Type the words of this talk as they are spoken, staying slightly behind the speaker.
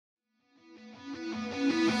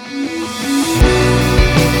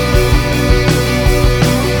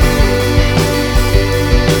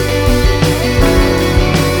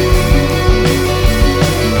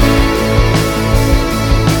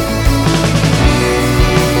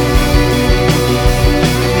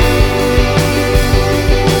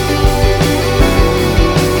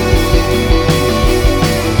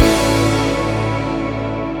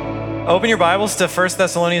your Bibles to 1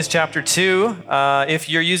 Thessalonians chapter 2. If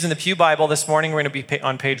you're using the Pew Bible this morning, we're going to be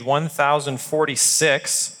on page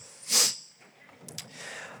 1046.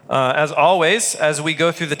 As always, as we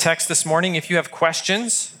go through the text this morning, if you have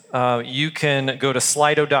questions, you can go to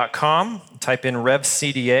slido.com, type in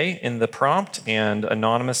RevCDA in the prompt, and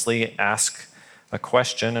anonymously ask a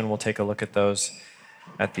question, and we'll take a look at those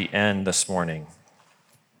at the end this morning.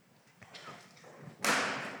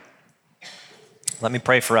 Let me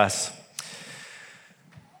pray for us.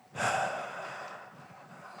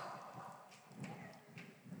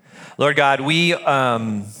 Lord God, we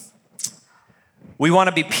want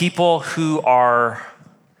to be people who are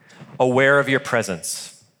aware of your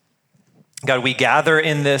presence. God, we gather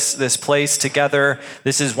in this place together.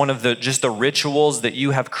 This is one of the rituals that you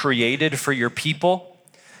have created for your people,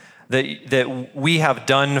 that we have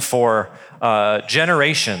done for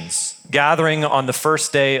generations, gathering on the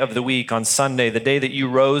first day of the week, on Sunday, the day that you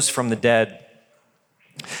rose from the dead,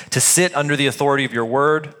 to sit under the authority of your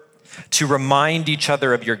word, to remind each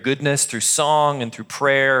other of your goodness through song and through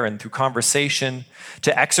prayer and through conversation,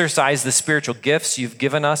 to exercise the spiritual gifts you've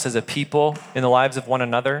given us as a people in the lives of one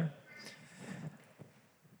another.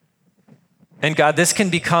 And God, this can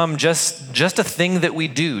become just a thing that we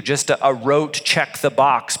do, just a rote check the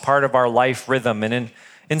box part of our life rhythm. And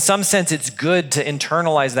in some sense, it's good to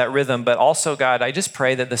internalize that rhythm, but also, God, I just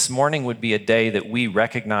pray that this morning would be a day that we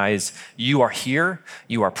recognize you are here,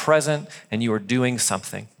 you are present, and you are doing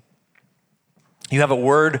something. You have a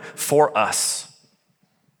word for us.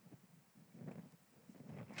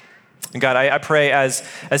 And God, I pray as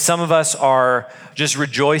some of us are just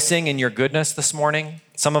rejoicing in your goodness this morning,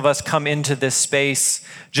 some of us come into this space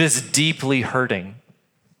just deeply hurting.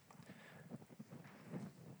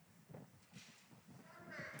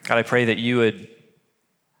 God, I pray that you would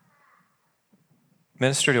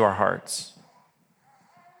minister to our hearts,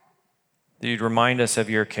 that you'd remind us of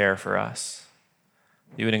your care for us,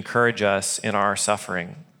 you would encourage us in our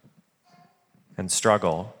suffering and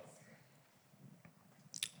struggle,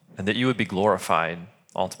 and that you would be glorified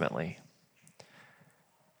ultimately.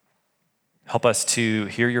 Help us to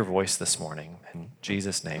hear your voice this morning. In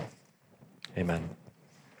Jesus' name, amen.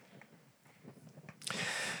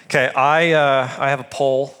 Okay, I have a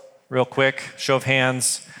poll real quick, show of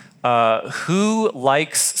hands. Who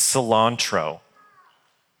likes cilantro?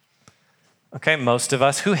 Okay, most of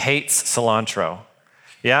us. Who hates cilantro?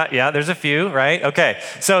 Yeah, there's a few, right? Okay,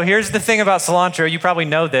 so here's the thing about cilantro. You probably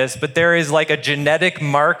know this, but there is like a genetic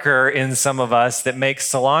marker in some of us that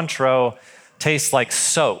makes cilantro taste like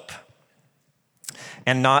soap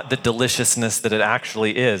and not the deliciousness that it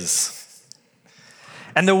actually is.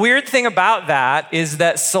 And the weird thing about that is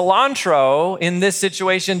that cilantro in this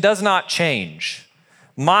situation does not change.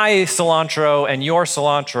 My cilantro and your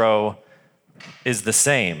cilantro is the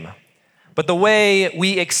same. But the way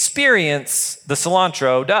we experience the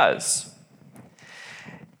cilantro does.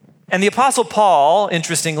 And the Apostle Paul,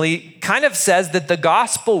 interestingly, kind of says that the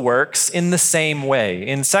gospel works in the same way.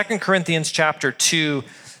 In 2 Corinthians chapter 2,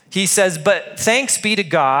 he says, "But thanks be to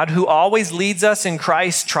God who always leads us in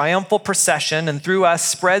Christ's triumphal procession and through us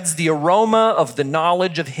spreads the aroma of the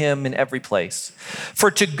knowledge of him in every place.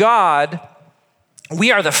 For to God, we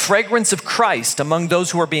are the fragrance of Christ among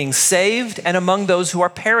those who are being saved and among those who are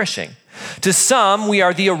perishing. To some, we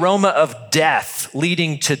are the aroma of death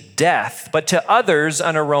leading to death, but to others,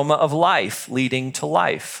 an aroma of life leading to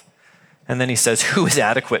life." And then he says, "Who is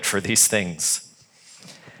adequate for these things?"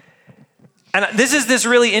 And this is this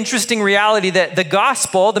really interesting reality that the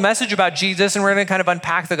gospel, the message about Jesus, and we're going to kind of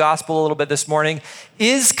unpack the gospel a little bit this morning,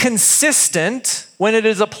 is consistent when it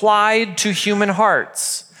is applied to human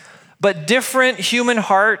hearts. But different human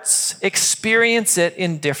hearts experience it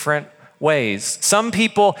in different ways. Some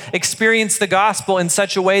people experience the gospel in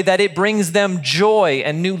such a way that it brings them joy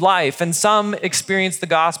and new life, and some experience the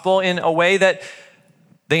gospel in a way that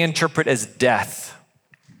they interpret as death.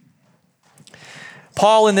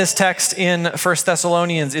 Paul in this text in 1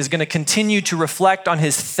 Thessalonians is going to continue to reflect on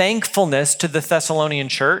his thankfulness to the Thessalonian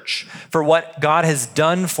church for what God has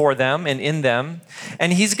done for them and in them.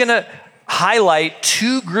 And he's going to highlight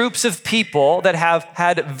two groups of people that have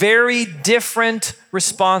had very different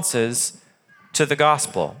responses to the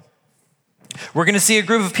gospel. We're going to see a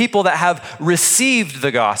group of people that have received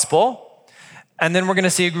the gospel, and then we're going to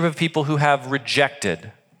see a group of people who have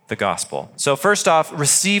rejected the gospel. So first off,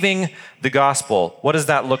 receiving the gospel. What does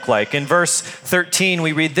that look like? In verse 13,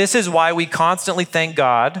 we read, "This is why we constantly thank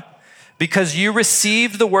God, because you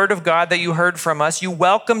received the word of God that you heard from us. You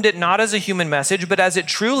welcomed it not as a human message, but as it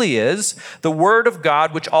truly is, the word of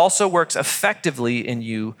God, which also works effectively in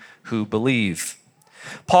you who believe.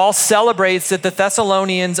 Paul celebrates that the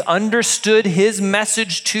Thessalonians understood his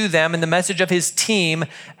message to them and the message of his team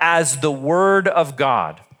as the Word of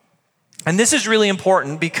God. And this is really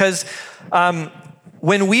important because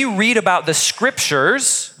when we read about the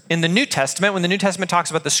Scriptures in the New Testament, when the New Testament talks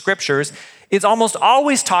about the Scriptures, it's almost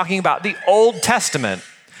always talking about the Old Testament.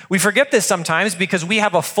 We forget this sometimes because we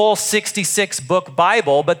have a full 66-book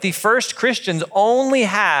Bible, but the first Christians only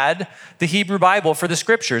had the Hebrew Bible for the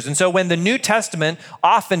Scriptures. And so when the New Testament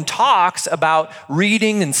often talks about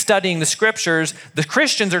reading and studying the Scriptures, the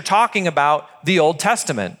Christians are talking about the Old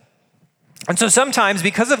Testament. And so sometimes,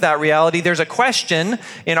 because of that reality, there's a question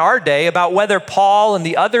in our day about whether Paul and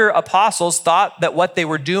the other apostles thought that what they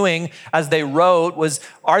were doing as they wrote was,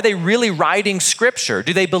 are they really writing Scripture?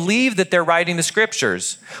 Do they believe that they're writing the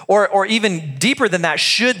Scriptures? Or even deeper than that,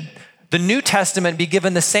 should the New Testament be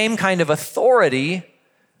given the same kind of authority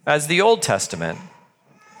as the Old Testament?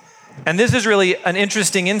 And this is really an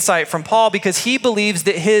interesting insight from Paul because he believes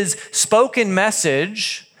that his spoken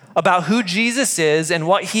message about who Jesus is and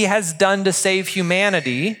what he has done to save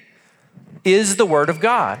humanity is the Word of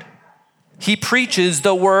God. He preaches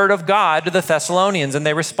the Word of God to the Thessalonians and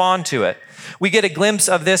they respond to it. We get a glimpse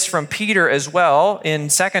of this from Peter as well. In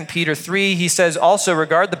 2 Peter 3, he says, "Also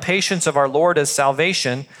regard the patience of our Lord as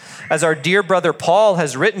salvation, as our dear brother Paul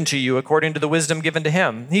has written to you according to the wisdom given to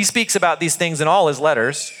him." He speaks about these things in all his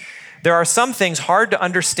letters. There are some things hard to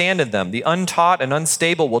understand in them. The untaught and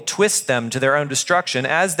unstable will twist them to their own destruction,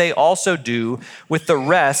 as they also do with the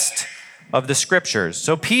rest of the Scriptures.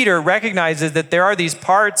 So Peter recognizes that there are these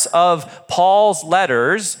parts of Paul's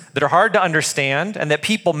letters that are hard to understand and that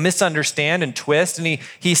people misunderstand and twist. And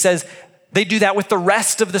he says they do that with the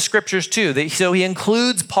rest of the Scriptures too. So he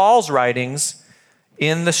includes Paul's writings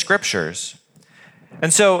in the Scriptures.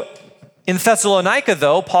 And so in Thessalonica,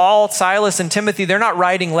 though, Paul, Silas, and Timothy, they're not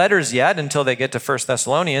writing letters yet until they get to 1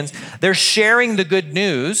 Thessalonians. They're sharing the good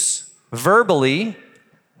news verbally,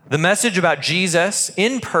 the message about Jesus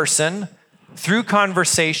in person, through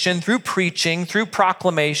conversation, through preaching, through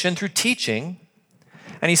proclamation, through teaching.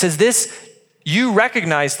 And he says, this, you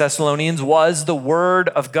recognize, Thessalonians, was the Word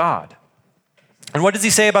of God. And what does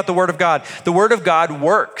he say about the Word of God? The Word of God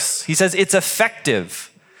works. He says it's effective.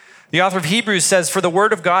 The author of Hebrews says, "For the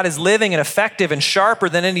Word of God is living and effective and sharper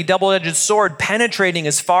than any double-edged sword, penetrating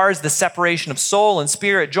as far as the separation of soul and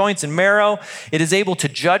spirit, joints and marrow. It is able to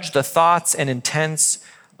judge the thoughts and intents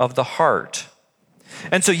of the heart."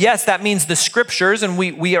 And so, yes, that means the Scriptures, and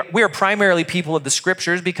we are primarily people of the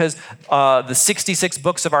Scriptures because the 66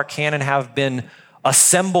 books of our canon have been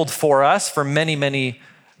assembled for us for many, many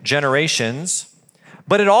generations.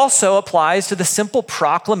 But it also applies to the simple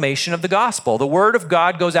proclamation of the gospel. The Word of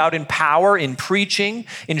God goes out in power, in preaching,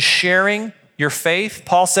 in sharing your faith.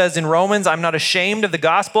 Paul says in Romans, "I'm not ashamed of the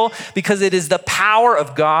gospel because it is the power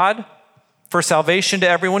of God for salvation to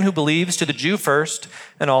everyone who believes, to the Jew first,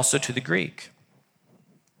 and also to the Greek."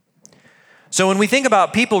 So when we think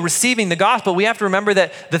about people receiving the gospel, we have to remember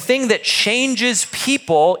that the thing that changes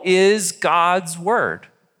people is God's Word.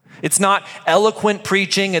 It's not eloquent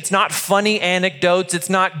preaching. It's not funny anecdotes.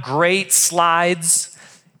 It's not great slides.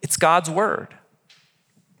 It's God's Word.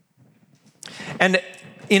 And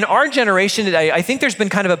in our generation today, I think there's been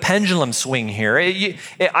kind of a pendulum swing here.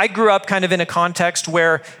 I grew up kind of in a context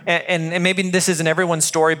where, and maybe this isn't everyone's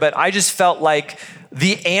story, but I just felt like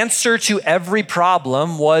the answer to every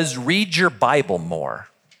problem was read your Bible more.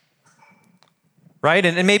 Right?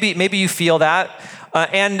 And maybe you feel that.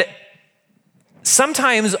 And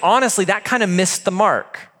sometimes, honestly, that kind of missed the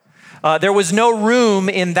mark. There was no room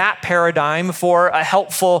in that paradigm for a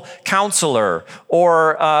helpful counselor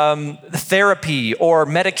or therapy or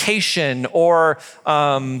medication or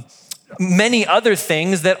many other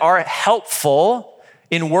things that are helpful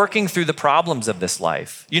in working through the problems of this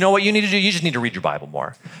life. You know what you need to do? You just need to read your Bible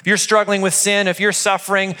more. If you're struggling with sin, if you're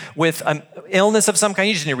suffering with an illness of some kind,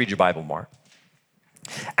 you just need to read your Bible more.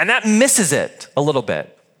 And that misses it a little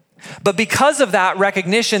bit. But because of that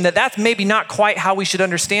recognition that that's maybe not quite how we should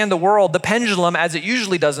understand the world, the pendulum, as it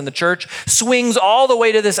usually does in the church, swings all the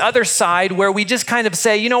way to this other side where we just kind of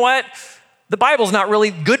say, you know what? The Bible's not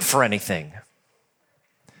really good for anything.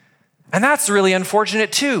 And that's really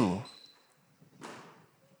unfortunate too.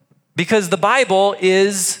 Because the Bible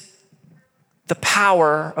is the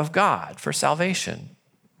power of God for salvation.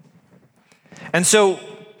 And so,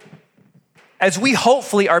 as we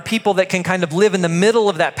hopefully are people that can kind of live in the middle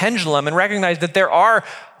of that pendulum and recognize that there are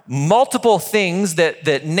multiple things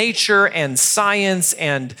that nature and science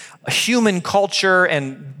and human culture,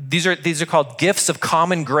 and these are called gifts of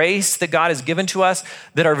common grace that God has given to us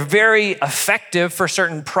that are very effective for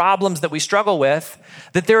certain problems that we struggle with,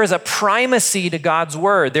 that there is a primacy to God's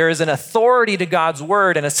word. There is an authority to God's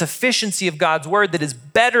word and a sufficiency of God's word that is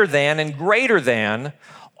better than and greater than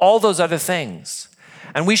all those other things.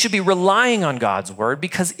 And we should be relying on God's word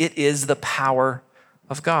because it is the power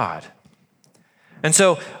of God. And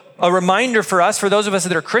so a reminder for us, for those of us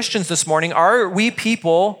that are Christians this morning, are we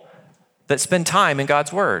people that spend time in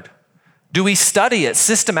God's word? Do we study it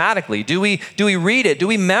systematically? Do we read it? Do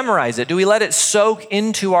we memorize it? Do we let it soak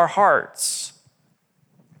into our hearts?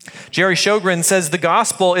 Jerry Sjogren says the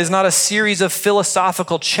gospel is not a series of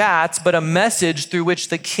philosophical chats, but a message through which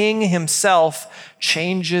the King himself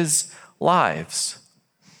changes lives.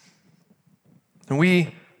 And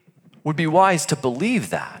we would be wise to believe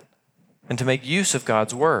that and to make use of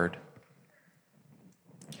God's word.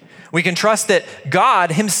 We can trust that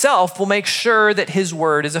God himself will make sure that his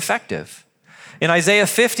word is effective. In Isaiah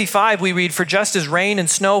 55, we read, "For just as rain and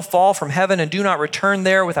snow fall from heaven and do not return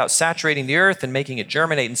there without saturating the earth and making it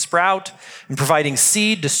germinate and sprout, and providing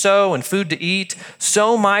seed to sow and food to eat,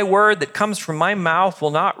 so my word that comes from my mouth will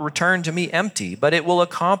not return to me empty, but it will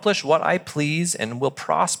accomplish what I please and will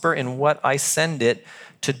prosper in what I send it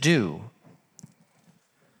to do."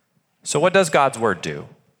 So what does God's word do?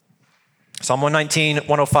 Psalm 119,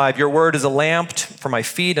 105, "Your word is a lamp for my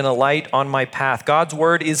feet and a light on my path." God's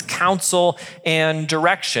word is counsel and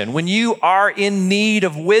direction. When you are in need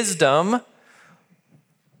of wisdom,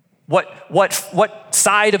 what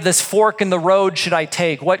side of this fork in the road should I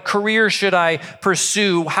take? What career should I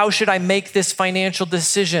pursue? How should I make this financial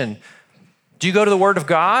decision? Do you go to the word of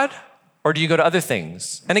God or do you go to other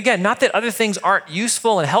things? And again, not that other things aren't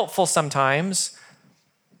useful and helpful sometimes,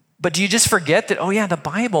 but do you just forget that, oh yeah, the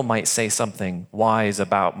Bible might say something wise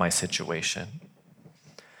about my situation?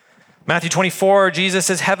 Matthew 24, Jesus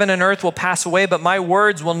says, "Heaven and earth will pass away, but my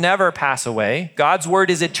words will never pass away." God's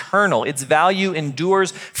word is eternal. Its value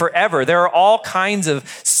endures forever. There are all kinds of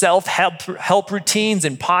self-help routines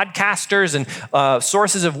and podcasters and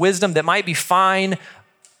sources of wisdom that might be fine,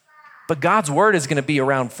 but God's word is going to be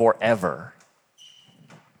around forever.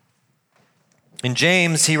 In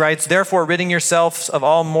James, he writes, "Therefore, ridding yourselves of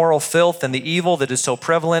all moral filth and the evil that is so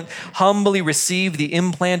prevalent, humbly receive the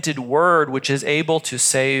implanted word which is able to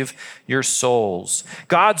save your souls."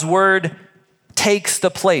 God's word takes the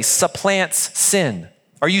place, supplants sin.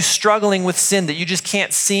 Are you struggling with sin that you just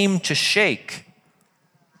can't seem to shake?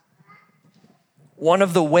 One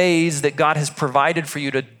of the ways that God has provided for you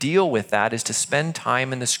to deal with that is to spend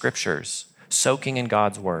time in the scriptures, soaking in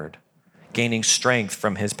God's word, gaining strength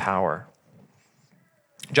from his power.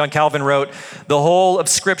 John Calvin wrote, "The whole of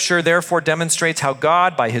Scripture therefore demonstrates how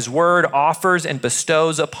God, by his word, offers and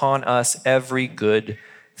bestows upon us every good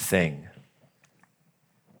thing."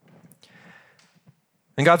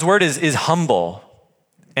 And God's word is humble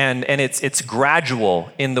and it's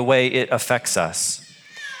gradual in the way it affects us.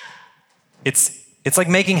 It's like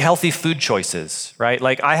making healthy food choices, right?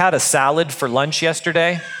 Like I had a salad for lunch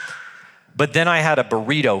yesterday, but then I had a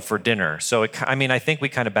burrito for dinner. So I think we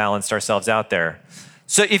kind of balanced ourselves out there.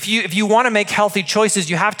 So if you want to make healthy choices,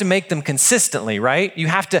 you have to make them consistently, right? You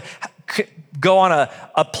have to go on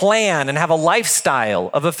a plan and have a lifestyle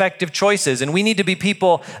of effective choices. And we need to be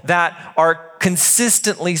people that are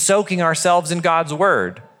consistently soaking ourselves in God's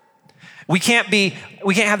word. We can't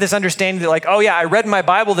have this understanding that like, oh yeah, I read my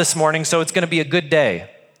Bible this morning, so it's going to be a good day.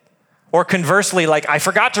 Or conversely, like I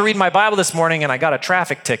forgot to read my Bible this morning and I got a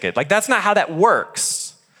traffic ticket. Like that's not how that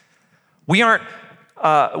works. We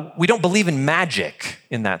don't believe in magic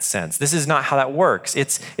in that sense. This is not how that works.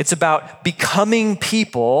 It's about becoming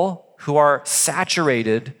people who are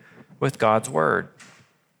saturated with God's word.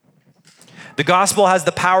 The gospel has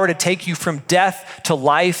the power to take you from death to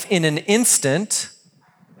life in an instant,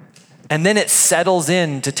 and then it settles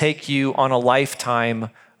in to take you on a lifetime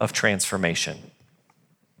of transformation.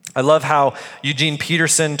 I love how Eugene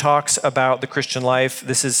Peterson talks about the Christian life.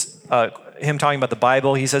 This is him talking about the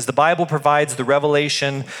Bible. He says, "The Bible provides the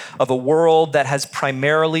revelation of a world that has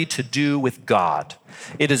primarily to do with God.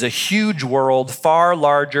 It is a huge world, far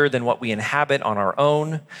larger than what we inhabit on our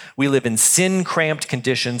own. We live in sin-cramped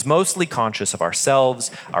conditions, mostly conscious of ourselves,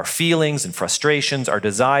 our feelings and frustrations, our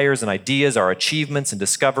desires and ideas, our achievements and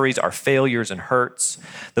discoveries, our failures and hurts.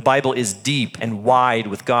 The Bible is deep and wide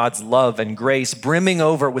with God's love and grace, brimming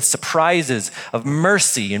over with surprises of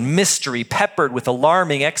mercy and mystery, peppered with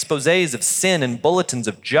alarming exposés of sin and bulletins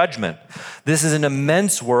of judgment. This is an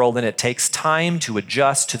immense world, and it takes time to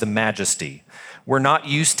adjust to the majesty. We're not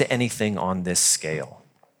used to anything on this scale."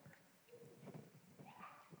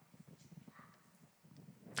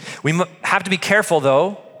 We have to be careful,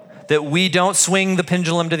 though, that we don't swing the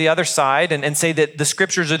pendulum to the other side and say that the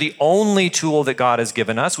scriptures are the only tool that God has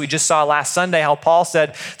given us. We just saw last Sunday how Paul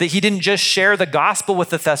said that he didn't just share the gospel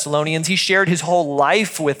with the Thessalonians, he shared his whole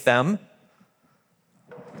life with them.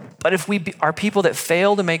 But if we are people that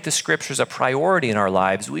fail to make the scriptures a priority in our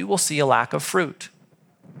lives, we will see a lack of fruit.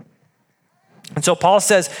 And so Paul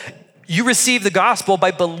says, you receive the gospel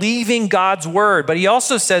by believing God's word, but he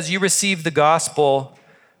also says you receive the gospel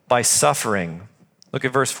by suffering. Look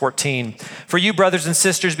at verse 14. For you, brothers and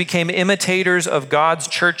sisters, became imitators of God's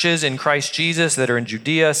churches in Christ Jesus that are in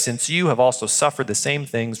Judea, since you have also suffered the same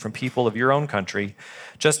things from people of your own country,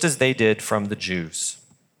 just as they did from the Jews.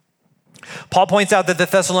 Paul points out that the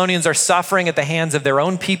Thessalonians are suffering at the hands of their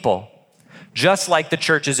own people, just like the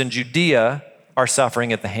churches in Judea are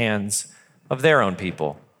suffering at the hands of their own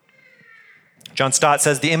people. John Stott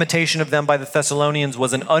says the imitation of them by the Thessalonians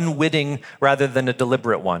was an unwitting rather than a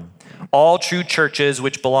deliberate one. All true churches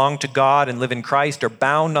which belong to God and live in Christ are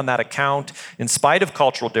bound on that account, in spite of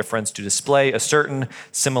cultural difference, to display a certain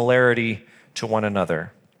similarity to one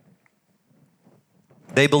another.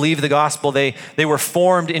 They believed the gospel. They were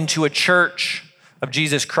formed into a church of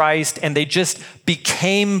Jesus Christ, and they just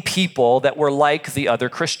became people that were like the other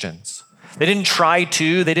Christians. They didn't try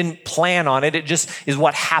to, they didn't plan on it. It just is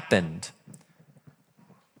what happened.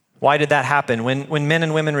 Why did that happen? When men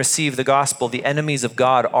and women receive the gospel, the enemies of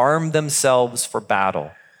God arm themselves for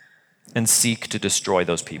battle and seek to destroy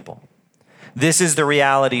those people. This is the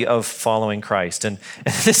reality of following Christ. And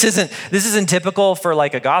this isn't typical for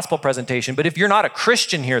like a gospel presentation, but if you're not a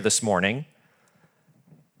Christian here this morning,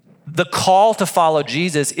 the call to follow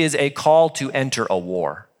Jesus is a call to enter a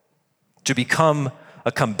war, to become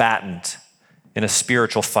a combatant in a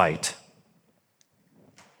spiritual fight.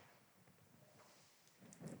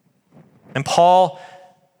 And Paul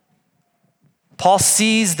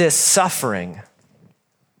sees this suffering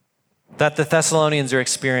that the Thessalonians are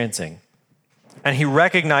experiencing, and he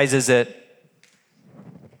recognizes it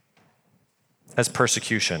as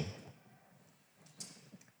persecution.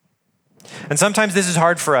 And sometimes this is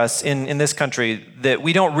hard for us in this country, that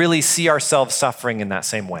we don't really see ourselves suffering in that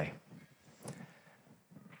same way.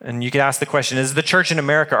 And you could ask the question, is the church in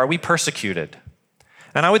America, are we persecuted?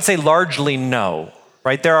 And I would say largely no.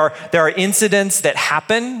 Right? There are incidents that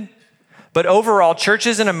happen, but overall,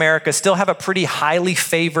 churches in America still have a pretty highly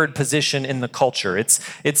favored position in the culture.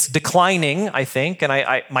 It's declining, I think,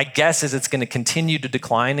 and my guess is it's going to continue to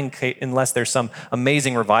decline unless there's some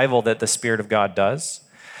amazing revival that the Spirit of God does.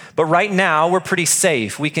 But right now, we're pretty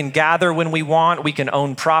safe. We can gather when we want. We can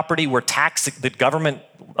own property. The government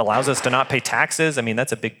allows us to not pay taxes. I mean,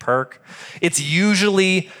 that's a big perk. It's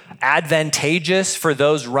usually advantageous for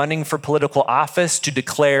those running for political office to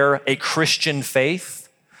declare a Christian faith,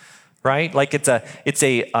 right? Like it's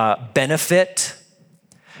a benefit.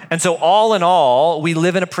 And so all in all, we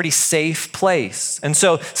live in a pretty safe place. And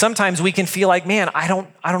so sometimes we can feel like, man, I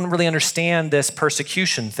don't really understand this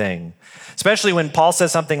persecution thing. Especially when Paul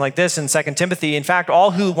says something like this in 2 Timothy, in fact,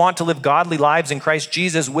 all who want to live godly lives in Christ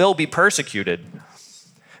Jesus will be persecuted.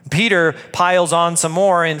 Peter piles on some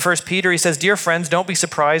more. In 1 Peter, he says, dear friends, don't be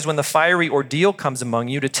surprised when the fiery ordeal comes among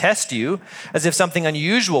you to test you as if something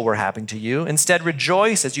unusual were happening to you. Instead,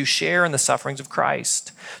 rejoice as you share in the sufferings of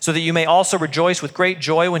Christ, so that you may also rejoice with great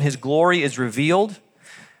joy when his glory is revealed.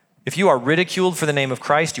 If you are ridiculed for the name of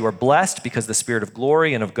Christ, you are blessed because the Spirit of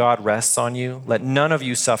glory and of God rests on you. Let none of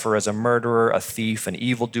you suffer as a murderer, a thief, an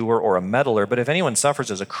evildoer, or a meddler. But if anyone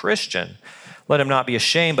suffers as a Christian, let him not be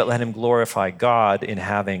ashamed, but let him glorify God in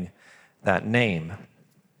having that name.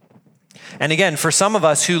 And again, for some of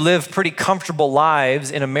us who live pretty comfortable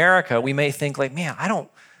lives in America, we may think like, man, I don't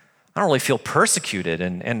really feel persecuted.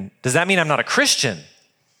 And does that mean I'm not a Christian?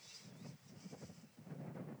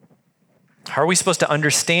 How are we supposed to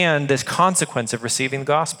understand this consequence of receiving the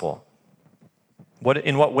gospel?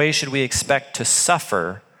 In what way should we expect to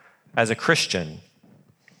suffer as a Christian?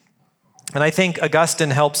 And I think Augustine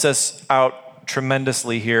helps us out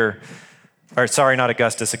tremendously here. Or sorry, not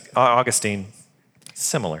Augustus, Augustine.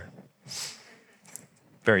 Similar.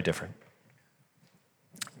 Very different.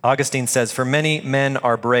 Augustine says, for many men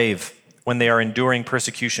are brave when they are enduring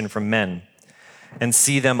persecution from men, and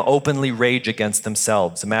see them openly rage against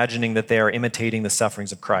themselves, imagining that they are imitating the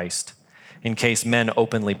sufferings of Christ, in case men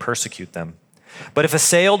openly persecute them. But if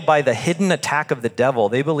assailed by the hidden attack of the devil,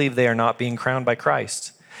 they believe they are not being crowned by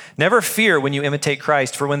Christ. Never fear when you imitate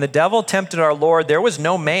Christ, for when the devil tempted our Lord, there was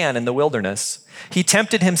no man in the wilderness. He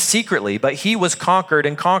tempted him secretly, but he was conquered,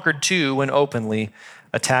 and conquered too when openly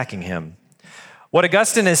attacking him. What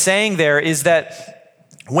Augustine is saying there is that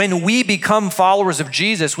when we become followers of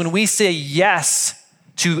Jesus, when we say yes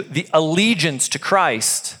to the allegiance to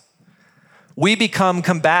Christ, we become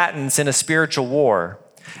combatants in a spiritual war.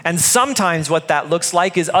 And sometimes what that looks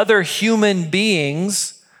like is other human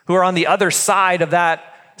beings who are on the other side of that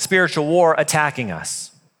spiritual war attacking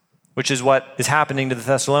us, which is what is happening to the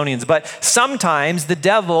Thessalonians. But sometimes the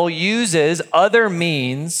devil uses other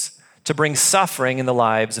means to bring suffering in the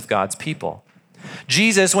lives of God's people.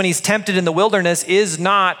 Jesus, when he's tempted in the wilderness, does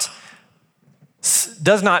not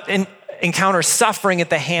encounter suffering at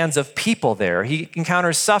the hands of people there. He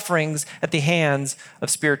encounters sufferings at the hands of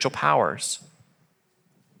spiritual powers.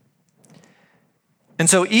 And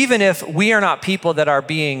so even if we are not people that are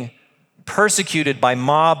being persecuted by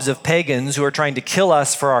mobs of pagans who are trying to kill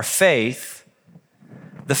us for our faith,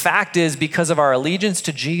 the fact is, because of our allegiance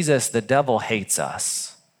to Jesus, the devil hates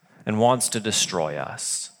us and wants to destroy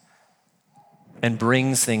us and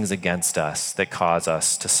brings things against us that cause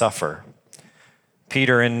us to suffer.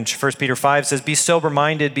 Peter in 1 Peter 5 says, "Be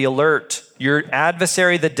sober-minded, be alert. Your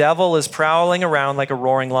adversary, the devil, is prowling around like a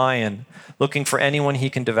roaring lion, looking for anyone he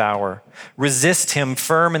can devour. Resist him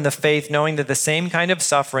firm in the faith, knowing that the same kind of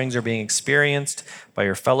sufferings are being experienced by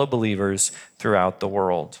your fellow believers throughout the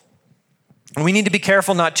world." And we need to be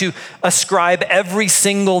careful not to ascribe every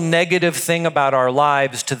single negative thing about our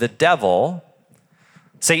lives to the devil.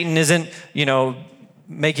 Satan isn't,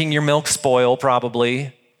 making your milk spoil,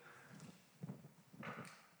 probably.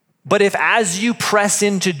 But if as you press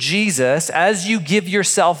into Jesus, as you give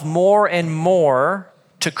yourself more and more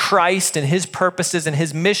to Christ and his purposes and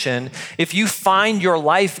his mission, if you find your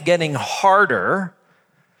life getting harder,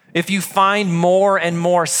 if you find more and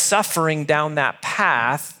more suffering down that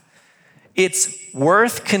path, it's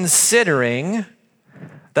worth considering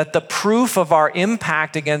that the proof of our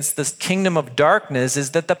impact against this kingdom of darkness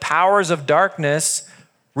is that the powers of darkness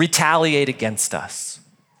retaliate against us.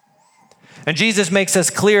 And Jesus makes us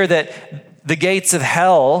clear that the gates of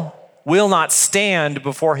hell will not stand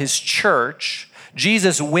before his church.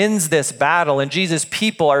 Jesus wins this battle, and Jesus'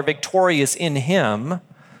 people are victorious in him,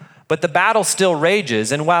 but the battle still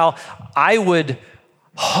rages. And while I would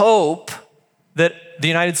hope that the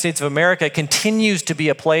United States of America continues to be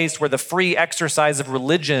a place where the free exercise of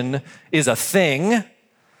religion is a thing,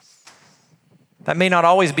 that may not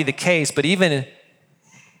always be the case, but even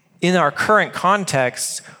in our current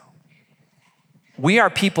context, we are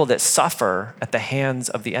people that suffer at the hands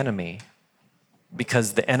of the enemy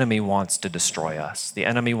because the enemy wants to destroy us. The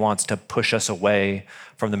enemy wants to push us away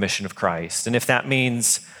from the mission of Christ. And if that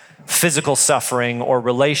means physical suffering or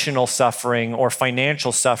relational suffering or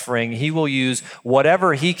financial suffering, he will use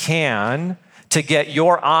whatever he can to get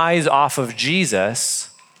your eyes off of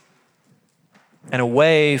Jesus and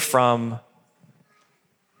away from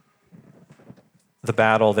the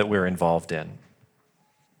battle that we're involved in.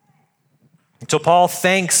 So Paul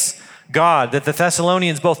thanks God that the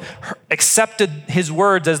Thessalonians both accepted his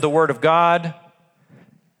words as the word of God,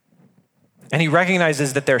 and he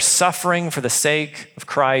recognizes that their suffering for the sake of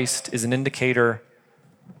Christ is an indicator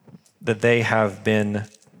that they have been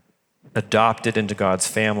adopted into God's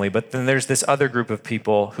family. But then there's this other group of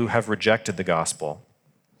people who have rejected the gospel.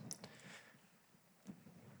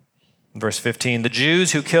 Verse 15, "The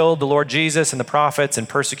Jews who killed the Lord Jesus and the prophets and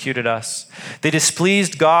persecuted us, they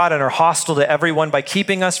displeased God and are hostile to everyone by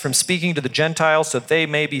keeping us from speaking to the Gentiles so that they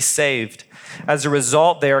may be saved. As a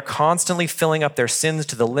result, they are constantly filling up their sins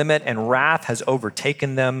to the limit, and wrath has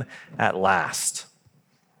overtaken them at last."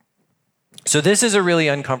 So this is a really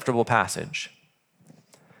uncomfortable passage.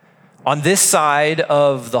 On this side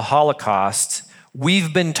of the Holocaust,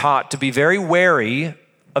 we've been taught to be very wary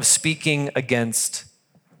of speaking against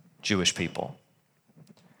Jewish people.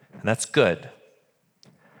 And that's good.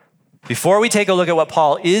 Before we take a look at what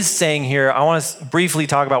Paul is saying here, I want to briefly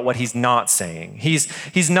talk about what he's not saying.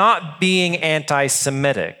 He's not being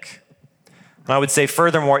anti-Semitic. And I would say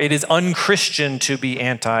furthermore, it is unchristian to be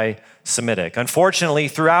anti-Semitic. Unfortunately,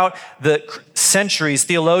 throughout the centuries,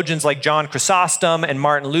 theologians like John Chrysostom and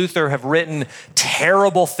Martin Luther have written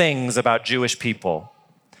terrible things about Jewish people.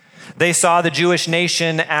 They saw the Jewish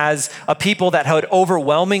nation as a people that had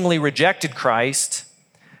overwhelmingly rejected Christ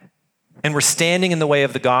and were standing in the way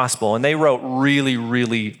of the gospel. And they wrote really,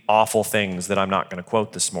 really awful things that I'm not going to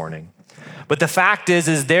quote this morning. But the fact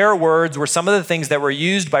is their words were some of the things that were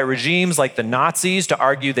used by regimes like the Nazis to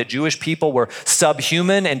argue that Jewish people were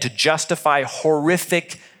subhuman and to justify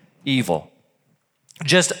horrific evil.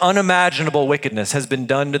 Just unimaginable wickedness has been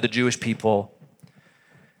done to the Jewish people.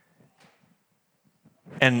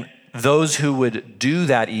 And those who would do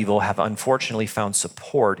that evil have unfortunately found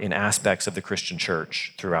support in aspects of the Christian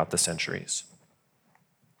church throughout the centuries.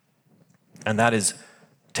 And that is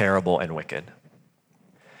terrible and wicked.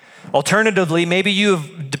 Alternatively, maybe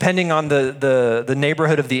depending on the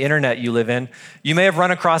neighborhood of the internet you live in, you may have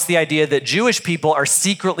run across the idea that Jewish people are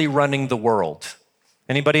secretly running the world.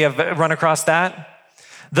 Anybody have run across that?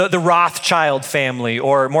 The Rothschild family,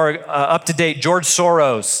 or more up-to-date, George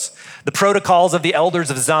Soros, the protocols of the elders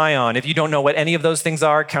of Zion. If you don't know what any of those things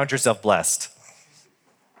are, count yourself blessed.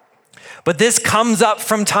 But this comes up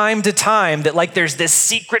from time to time that like there's this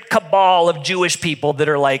secret cabal of Jewish people that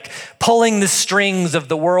are like pulling the strings of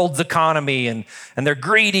the world's economy and they're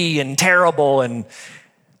greedy and terrible and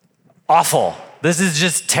awful. This is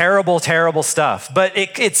just terrible, terrible stuff. But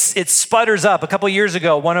it sputters up. A couple years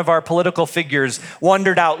ago, one of our political figures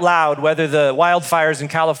wondered out loud whether the wildfires in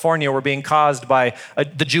California were being caused by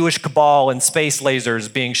the Jewish cabal and space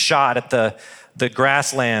lasers being shot at the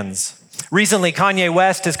grasslands. Recently, Kanye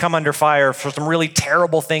West has come under fire for some really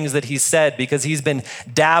terrible things that he's said because he's been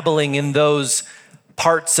dabbling in those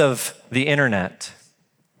parts of the internet.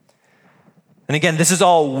 And again, this is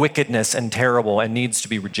all wickedness and terrible and needs to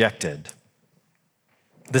be rejected.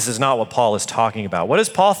 This is not what Paul is talking about. What does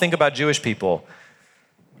Paul think about Jewish people?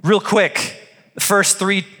 Real quick, the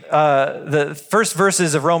first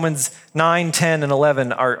verses of Romans 9, 10, and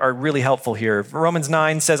 11 are really helpful here. Romans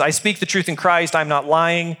 9 says, I speak the truth in Christ, I'm not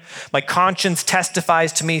lying. My conscience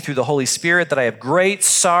testifies to me through the Holy Spirit that I have great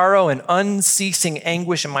sorrow and unceasing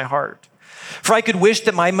anguish in my heart. For I could wish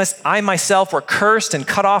that I myself were cursed and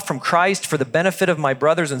cut off from Christ for the benefit of my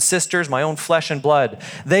brothers and sisters, my own flesh and blood.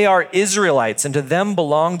 They are Israelites, and to them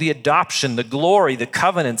belong the adoption, the glory, the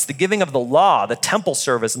covenants, the giving of the law, the temple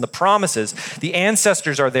service, and the promises. The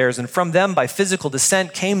ancestors are theirs, and from them by physical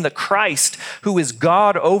descent came the Christ, who is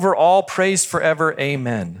God over all, praised forever.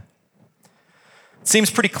 Amen. It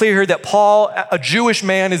seems pretty clear here that Paul, a Jewish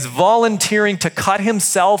man, is volunteering to cut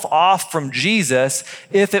himself off from Jesus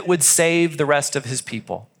if it would save the rest of his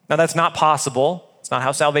people. Now, that's not possible. It's not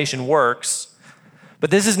how salvation works.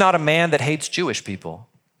 But this is not a man that hates Jewish people.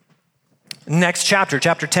 Next chapter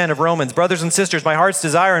 10 of Romans. Brothers and sisters, my heart's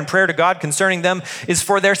desire and prayer to God concerning them is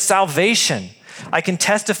for their salvation. I can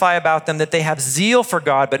testify about them that they have zeal for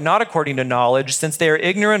God, but not according to knowledge, since they are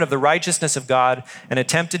ignorant of the righteousness of God and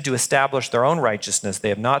attempted to establish their own righteousness. They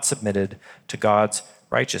have not submitted to God's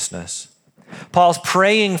righteousness. Paul's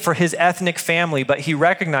praying for his ethnic family, but he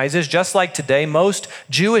recognizes, just like today, most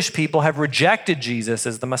Jewish people have rejected Jesus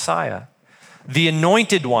as the Messiah, the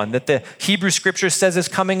anointed one that the Hebrew scripture says is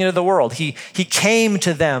coming into the world. He came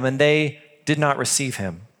to them and they did not receive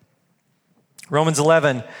him. Romans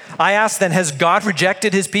 11, I ask then, has God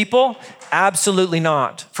rejected his people? Absolutely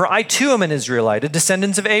not. For I too am an Israelite, a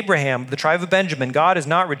descendant of Abraham, the tribe of Benjamin. God has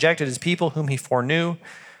not rejected his people whom he foreknew.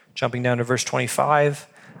 Jumping down to verse 25,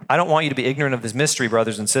 I don't want you to be ignorant of this mystery,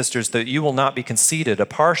 brothers and sisters, that you will not be conceited. A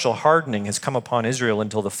partial hardening has come upon Israel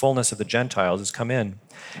until the fullness of the Gentiles has come in.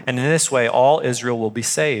 And in this way, all Israel will be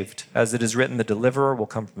saved. As it is written, the deliverer will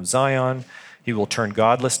come from Zion. He will turn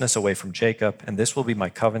godlessness away from Jacob, and this will be my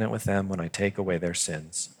covenant with them when I take away their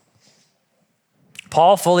sins.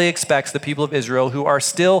 Paul fully expects the people of Israel, who are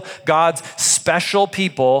still God's special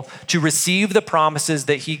people, to receive the promises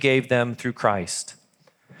that he gave them through Christ.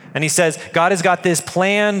 And he says, God has got this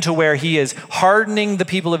plan to where he is hardening the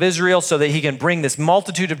people of Israel so that he can bring this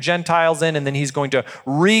multitude of Gentiles in, and then he's going to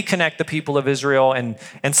reconnect the people of Israel. And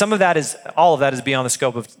all of that is beyond the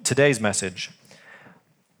scope of today's message.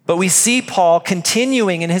 But we see Paul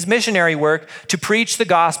continuing in his missionary work to preach the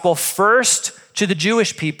gospel first to the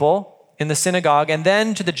Jewish people in the synagogue and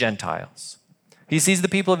then to the Gentiles. He sees the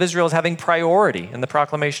people of Israel as having priority in the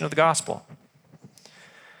proclamation of the gospel.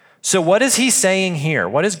 So what is he saying here?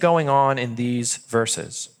 What is going on in these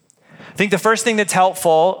verses? I think the first thing that's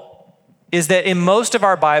helpful is that in most of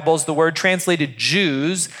our Bibles, the word translated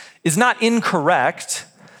Jews is not incorrect,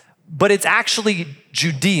 but it's actually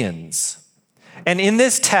Judeans. And in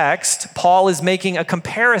this text, Paul is making a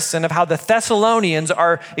comparison of how the Thessalonians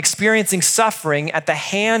are experiencing suffering at the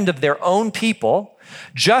hand of their own people,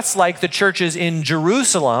 just like the churches in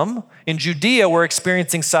Jerusalem, in Judea, were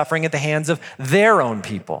experiencing suffering at the hands of their own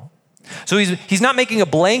people. So he's not making a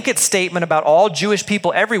blanket statement about all Jewish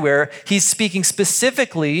people everywhere. He's speaking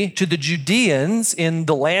specifically to the Judeans in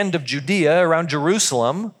the land of Judea around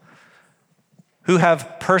Jerusalem who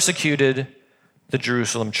have persecuted the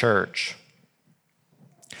Jerusalem church.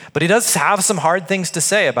 But he does have some hard things to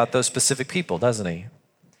say about those specific people, doesn't he?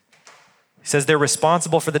 He says they're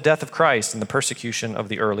responsible for the death of Christ and the persecution of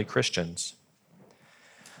the early Christians.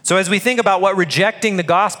 So as we think about what rejecting the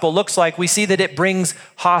gospel looks like, we see that it brings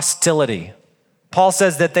hostility. Paul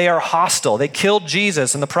says that they are hostile. They killed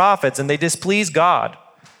Jesus and the prophets, and they displease God.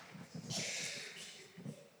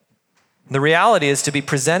 The reality is to be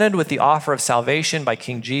presented with the offer of salvation by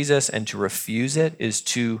King Jesus and to refuse it is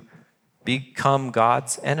to become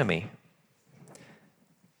God's enemy.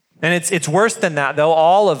 And it's worse than that, though.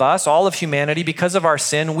 All of us, all of humanity, because of our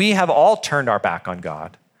sin, we have all turned our back on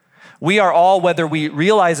God. We are all, whether we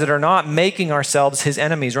realize it or not, making ourselves his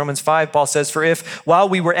enemies. Romans 5, Paul says, "For if, while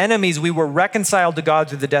we were enemies, we were reconciled to God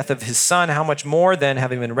through the death of his son, how much more then,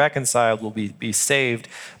 having been reconciled, will we be saved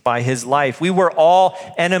by his life?" We were all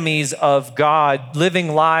enemies of God,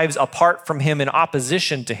 living lives apart from him, in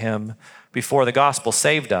opposition to him, before the gospel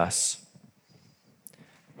saved us.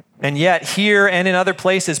 And yet, here and in other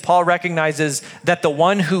places, Paul recognizes that the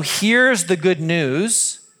one who hears the good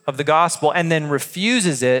news of the gospel and then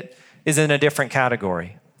refuses it is in a different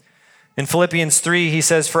category. In Philippians 3, he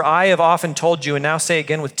says, "For I have often told you, and now say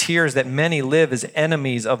again with tears, that many live as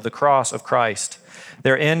enemies of the cross of Christ.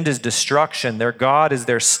 Their end is destruction. Their God is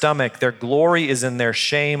their stomach. Their glory is in their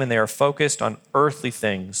shame, and they are focused on earthly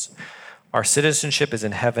things. Our citizenship is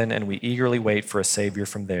in heaven, and we eagerly wait for a Savior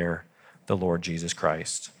from there, the Lord Jesus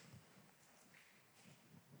Christ."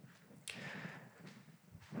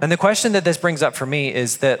 And the question that this brings up for me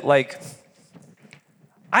is that,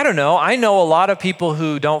 I don't know, I know a lot of people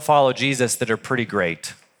who don't follow Jesus that are pretty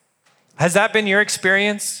great. Has that been your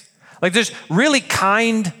experience? There's really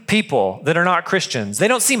kind people that are not Christians. They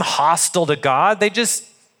don't seem hostile to God. They just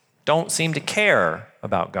don't seem to care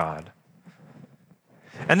about God.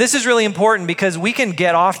 And this is really important because we can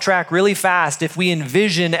get off track really fast if we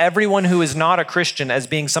envision everyone who is not a Christian as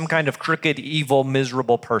being some kind of crooked, evil,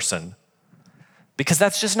 miserable person. Because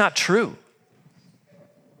that's just not true.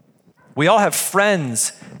 We all have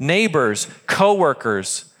friends, neighbors,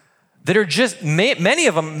 coworkers that are just, many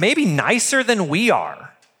of them maybe nicer than we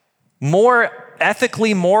are, more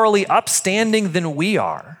ethically, morally upstanding than we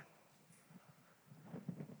are.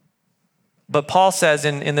 But Paul says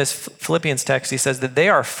in this Philippians text, he says that they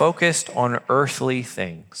are focused on earthly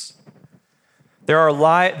things. Their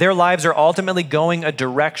lives are ultimately going a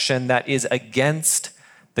direction that is against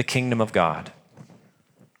the kingdom of God.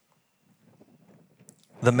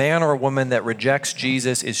 The man or woman that rejects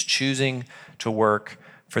Jesus is choosing to work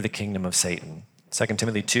for the kingdom of Satan. 2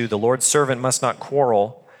 Timothy 2, "The Lord's servant must not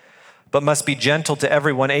quarrel, but must be gentle to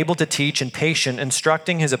everyone, able to teach and patient,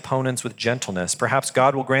 instructing his opponents with gentleness. Perhaps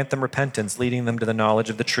God will grant them repentance, leading them to the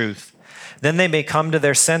knowledge of the truth. Then they may come to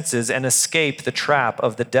their senses and escape the trap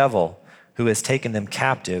of the devil, who has taken them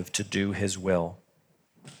captive to do his will."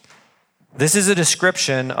 This is a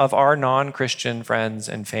description of our non-Christian friends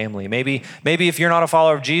and family. Maybe if you're not a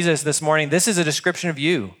follower of Jesus this morning, this is a description of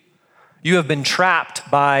you. You have been trapped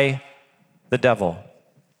by the devil.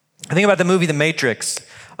 I think about the movie The Matrix.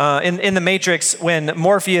 In The Matrix, when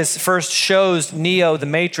Morpheus first shows Neo the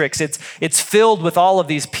Matrix, it's filled with all of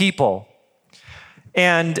these people.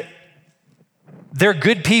 And they're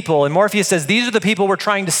good people. And Morpheus says, these are the people we're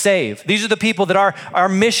trying to save. These are the people that our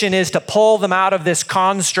mission is to pull them out of this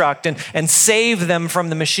construct and save them from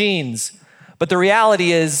the machines. But the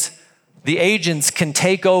reality is the agents can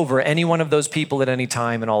take over any one of those people at any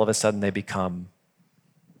time, and all of a sudden they become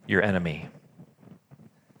your enemy.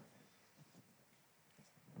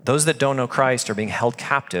 Those that don't know Christ are being held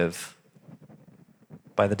captive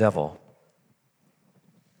by the devil.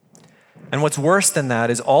 And what's worse than that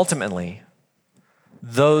is ultimately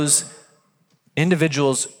those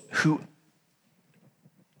individuals who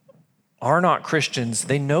are not Christians,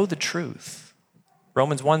 they know the truth.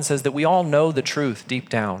 Romans 1 says that we all know the truth deep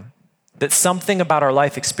down, that something about our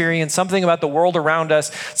life experience, something about the world around us,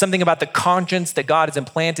 something about the conscience that God has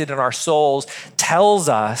implanted in our souls tells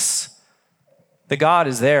us that God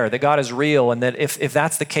is there, that God is real, and that if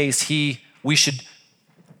that's the case, we should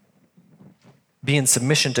be in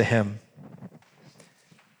submission to him.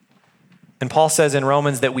 And Paul says in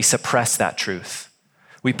Romans that we suppress that truth.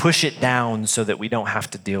 We push it down so that we don't have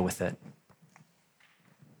to deal with it.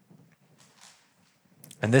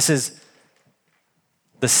 And this is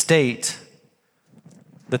the state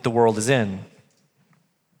that the world is in.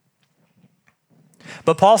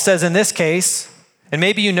 But Paul says in this case, and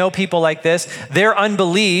maybe you know people like this, their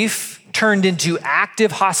unbelief turned into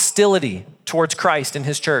active hostility towards Christ and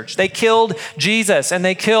his church. They killed Jesus and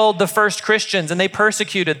they killed the first Christians and they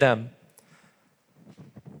persecuted them.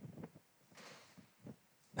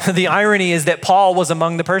 The irony is that Paul was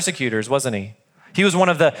among the persecutors, wasn't he? He was one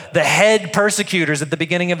of the head persecutors at the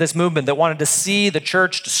beginning of this movement that wanted to see the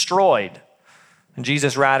church destroyed. And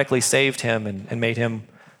Jesus radically saved him and made him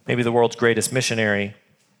maybe the world's greatest missionary.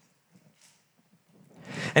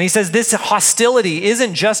 And he says this hostility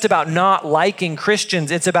isn't just about not liking Christians,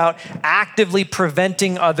 it's about actively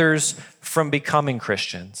preventing others from becoming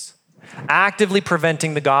Christians. actively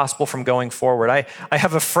preventing the gospel from going forward. I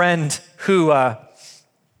have a friend who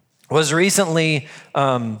was recently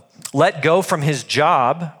let go from his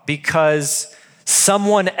job because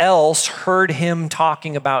someone else heard him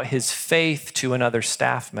talking about his faith to another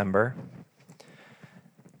staff member.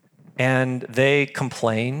 And they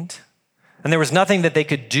complained. And there was nothing that they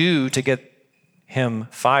could do to get him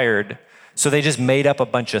fired. So they just made up a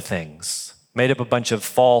bunch of things, made up a bunch of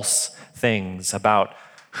false things about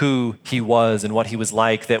who he was and what he was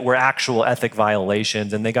like that were actual ethic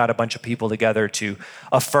violations. And they got a bunch of people together to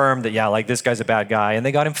affirm that, yeah, like this guy's a bad guy. And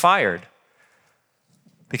they got him fired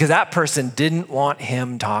because that person didn't want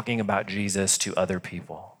him talking about Jesus to other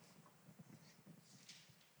people.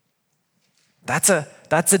 That's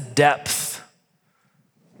a depth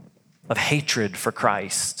of hatred for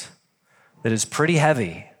Christ that is pretty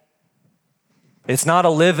heavy. It's not a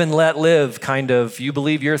live and let live kind of, you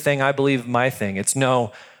believe your thing, I believe my thing. It's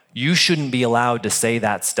no, you shouldn't be allowed to say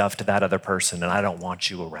that stuff to that other person, and I don't want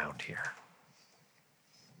you around here.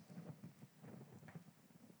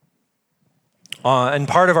 And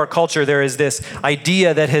part of our culture, there is this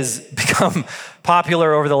idea that has become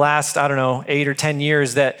popular over the last, 8 or 10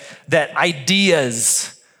 years, that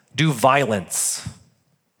ideas do violence.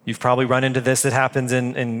 You've probably run into this. That happens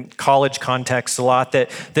in college contexts a lot,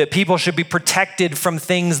 that people should be protected from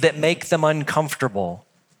things that make them uncomfortable.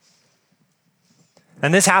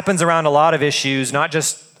 And this happens around a lot of issues, not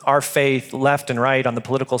just our faith, left and right on the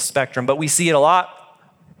political spectrum, but we see it a lot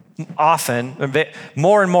often,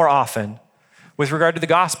 more and more often, with regard to the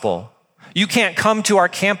gospel. You can't come to our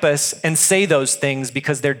campus and say those things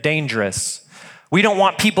because they're dangerous. We don't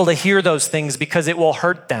want people to hear those things because it will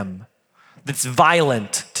hurt them. It's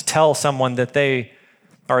violent to tell someone that they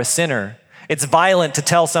are a sinner. It's violent to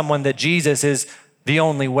tell someone that Jesus is the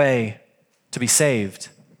only way to be saved.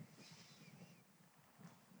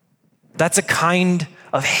 That's a kind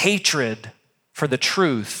of hatred for the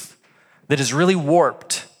truth that is really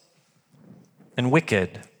warped and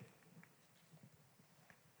wicked.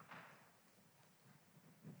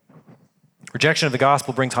 Rejection of the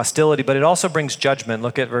gospel brings hostility, but it also brings judgment.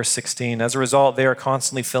 Look at verse 16. As a result, they are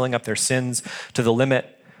constantly filling up their sins to the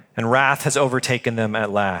limit, and wrath has overtaken them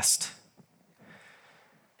at last.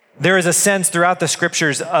 There is a sense throughout the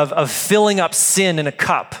scriptures of filling up sin in a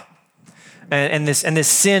cup. And this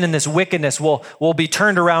sin and this wickedness will be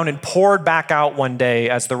turned around and poured back out one day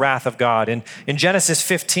as the wrath of God. In Genesis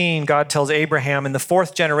 15, God tells Abraham, in the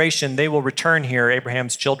fourth generation, they will return here,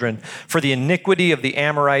 Abraham's children, for the iniquity of the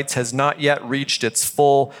Amorites has not yet reached its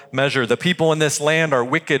full measure. The people in this land are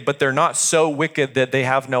wicked, but they're not so wicked that they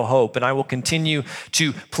have no hope. And I will continue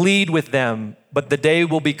to plead with them, but the day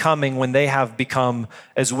will be coming when they have become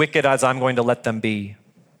as wicked as I'm going to let them be.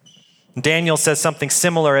 Daniel says something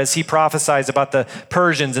similar as he prophesies about the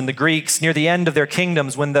Persians and the Greeks near the end of their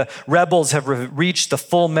kingdoms when the rebels have reached the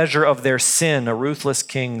full measure of their sin. A ruthless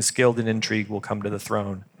king skilled in intrigue will come to the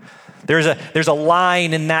throne. There's a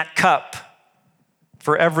line in that cup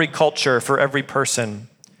for every culture, for every person.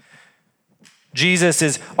 Jesus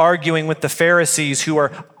is arguing with the Pharisees who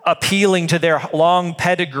are appealing to their long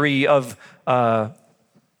pedigree of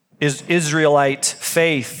Israelite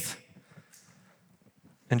faith.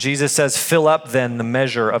 And Jesus says, fill up then the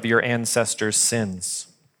measure of your ancestors' sins.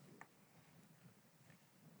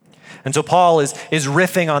 And so Paul is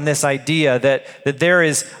riffing on this idea that there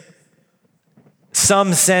is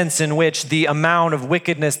some sense in which the amount of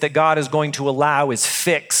wickedness that God is going to allow is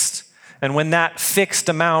fixed. And when that fixed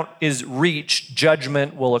amount is reached,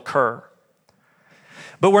 judgment will occur.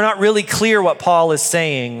 But we're not really clear what Paul is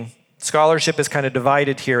saying. Scholarship is kind of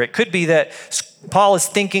divided here. It could be that Paul is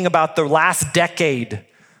thinking about the last decade.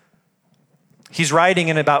 He's writing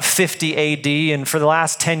in about 50 AD, and for the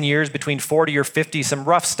last 10 years, between 40 or 50, some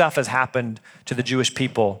rough stuff has happened to the Jewish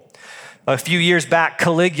people. A few years back,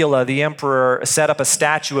 Caligula, the emperor, set up a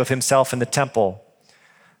statue of himself in the temple.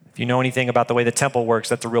 If you know anything about the way the temple works,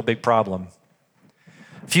 that's a real big problem.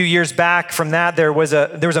 A few years back from that, there was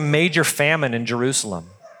a major famine in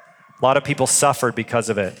Jerusalem. A lot of people suffered because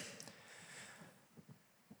of it.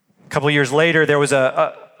 A couple of years later, there was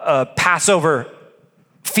a Passover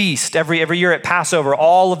feast. Every year at Passover,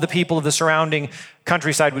 all of the people of the surrounding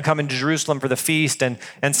countryside would come into Jerusalem for the feast, and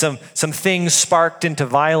some things sparked into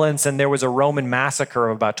violence, and there was a Roman massacre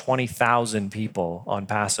of about 20,000 people on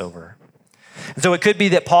Passover. And so it could be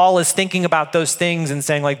that Paul is thinking about those things and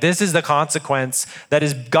saying, like, this is the consequence that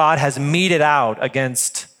is God has meted out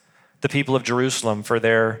against the people of Jerusalem for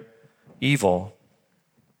their evil.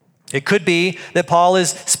 It could be that Paul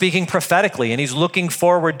is speaking prophetically and he's looking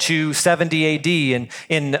forward to 70 AD. And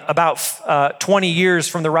in about 20 years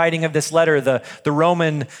from the writing of this letter, the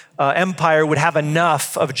Roman Empire would have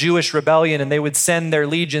enough of Jewish rebellion and they would send their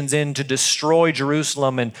legions in to destroy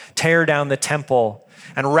Jerusalem and tear down the temple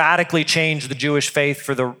and radically change the Jewish faith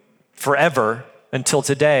forever until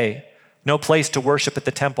today. No place to worship at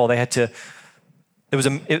the temple. They had to, it was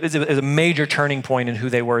a major turning point in who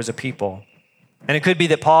they were as a people. And it could be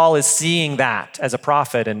that Paul is seeing that as a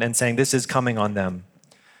prophet and saying this is coming on them.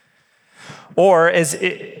 Or as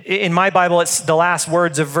in my Bible, it's the last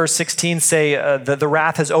words of verse 16 say the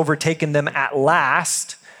wrath has overtaken them at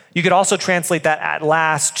last. You could also translate that at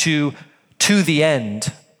last to the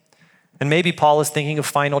end. And maybe Paul is thinking of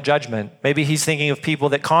final judgment. Maybe he's thinking of people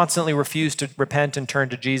that constantly refuse to repent and turn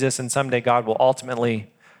to Jesus, and someday God will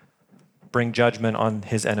ultimately bring judgment on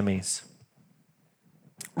his enemies.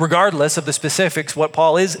 Regardless of the specifics, what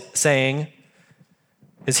Paul is saying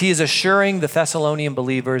is he is assuring the Thessalonian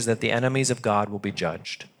believers that the enemies of God will be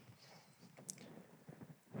judged.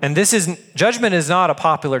 And judgment is not a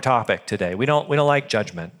popular topic today. We don't like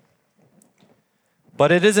judgment.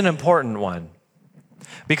 But it is an important one.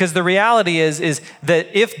 Because the reality is that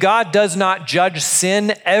if God does not judge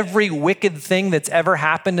sin, every wicked thing that's ever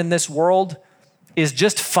happened in this world is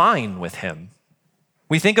just fine with him.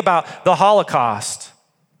 We think about the Holocaust.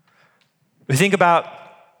 We think about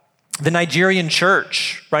the Nigerian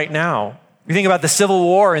church right now. We think about the civil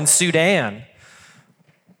war in Sudan.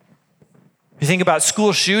 We think about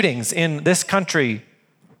school shootings in this country.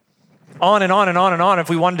 On and on and on and on. If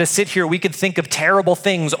we wanted to sit here, we could think of terrible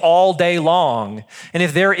things all day long. And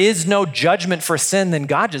if there is no judgment for sin, then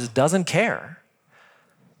God just doesn't care.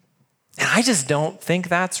 And I just don't think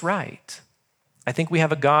that's right. I think we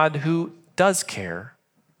have a God who does care.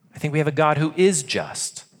 I think we have a God who is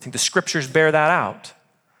just. I think the scriptures bear that out.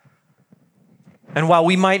 And while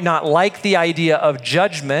we might not like the idea of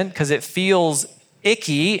judgment because it feels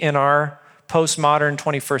icky in our postmodern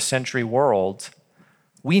 21st century world,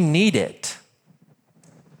 we need it.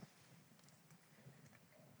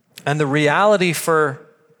 And the reality for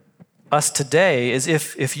us today is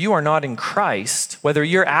if you are not in Christ, whether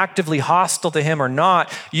you're actively hostile to him or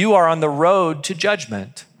not, you are on the road to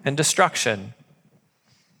judgment and destruction.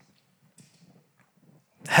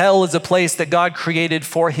 Hell is a place that God created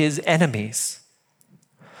for his enemies.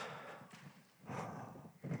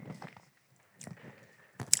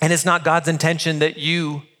 And it's not God's intention that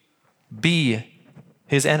you be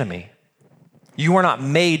his enemy. You are not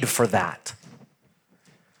made for that.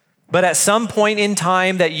 But at some point in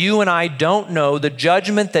time that you and I don't know, the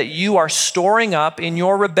judgment that you are storing up in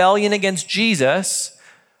your rebellion against Jesus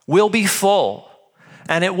will be full,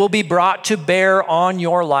 and it will be brought to bear on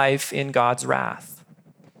your life in God's wrath.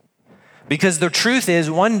 Because the truth is,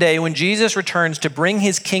 one day when Jesus returns to bring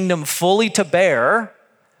his kingdom fully to bear,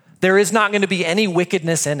 there is not going to be any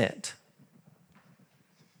wickedness in it.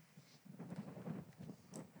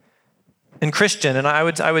 And Christian, and I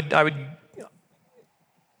would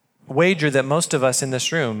wager that most of us in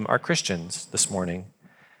this room are Christians this morning.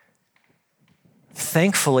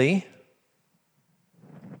 Thankfully,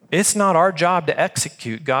 it's not our job to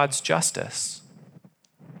execute God's justice.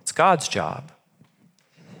 It's God's job.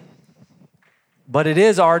 But it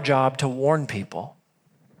is our job to warn people.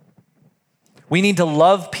 We need to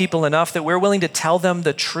love people enough that we're willing to tell them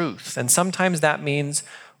the truth. And sometimes that means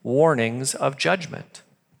warnings of judgment.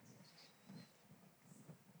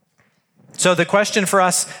 So the question for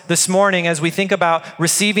us this morning as we think about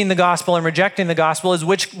receiving the gospel and rejecting the gospel is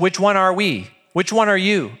which one are we? Which one are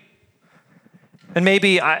you? And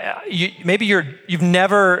maybe you've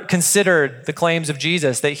never considered the claims of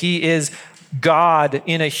Jesus, that he is God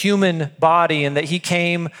in a human body and that he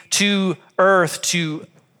came to earth to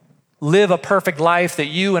live a perfect life that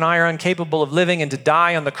you and I are incapable of living, and to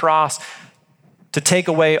die on the cross to take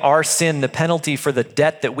away our sin, the penalty for the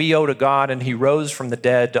debt that we owe to God, and he rose from the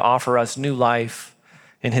dead to offer us new life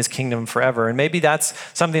in his kingdom forever. And maybe that's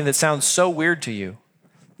something that sounds so weird to you.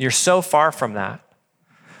 You're so far from that.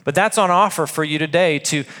 But that's on offer for you today,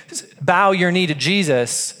 to bow your knee to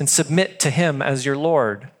Jesus and submit to him as your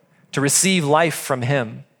Lord, to receive life from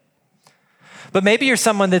him. But maybe you're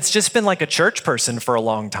someone that's just been like a church person for a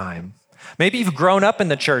long time. Maybe you've grown up in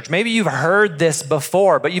the church. Maybe you've heard this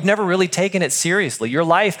before, but you've never really taken it seriously. Your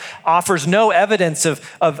life offers no evidence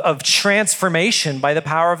of transformation by the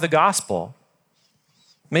power of the gospel.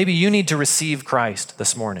 Maybe you need to receive Christ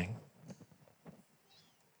this morning.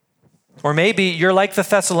 Or maybe you're like the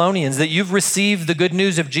Thessalonians, that you've received the good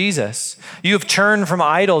news of Jesus. You have turned from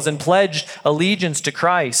idols and pledged allegiance to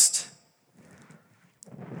Christ.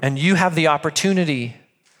 And you have the opportunity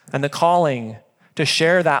and the calling to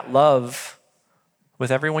share that love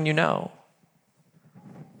with everyone you know,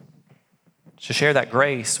 to share that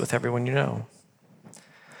grace with everyone you know.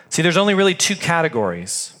 See, there's only really two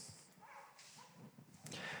categories.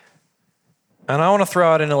 And I want to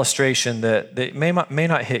throw out an illustration that may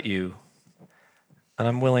not hit you, and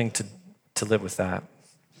I'm willing to live with that.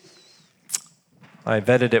 I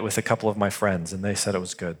vetted it with a couple of my friends, and they said it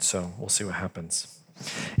was good, so we'll see what happens.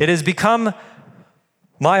 It has become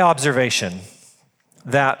my observation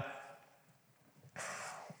that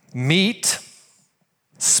meat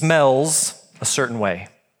smells a certain way.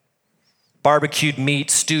 Barbecued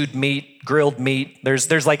meat, stewed meat, grilled meat,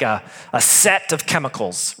 there's like a set of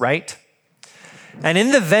chemicals, right? And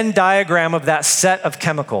in the Venn diagram of that set of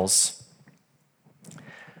chemicals,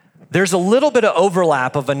 there's a little bit of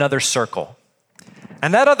overlap of another circle.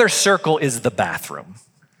 And that other circle is the bathroom.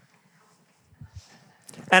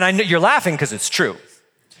 And I know you're laughing because it's true.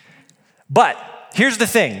 But here's the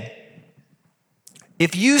thing.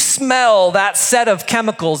 If you smell that set of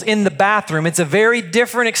chemicals in the bathroom, it's a very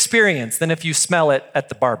different experience than if you smell it at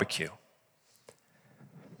the barbecue.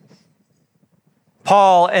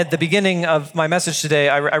 Paul, at the beginning of my message today,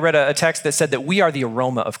 I read a text that said that we are the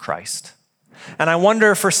aroma of Christ. And I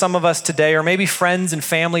wonder for some of us today, or maybe friends and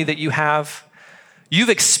family that you have, you've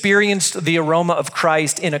experienced the aroma of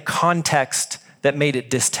Christ in a context that made it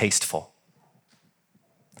distasteful.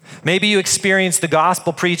 Maybe you experienced the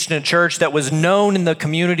gospel preached in a church that was known in the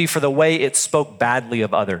community for the way it spoke badly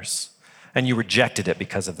of others, and you rejected it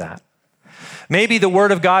because of that. Maybe the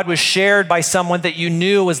word of God was shared by someone that you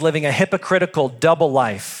knew was living a hypocritical double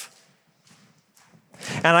life.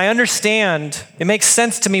 And I understand, it makes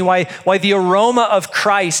sense to me why the aroma of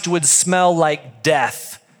Christ would smell like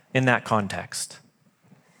death in that context.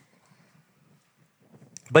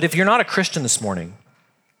 But if you're not a Christian this morning,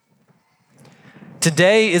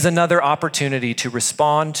 today is another opportunity to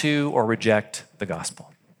respond to or reject the gospel.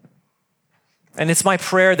 And it's my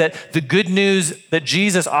prayer that the good news that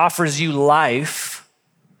Jesus offers you life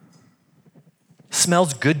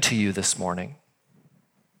smells good to you this morning.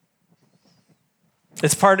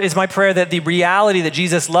 It's my prayer that the reality that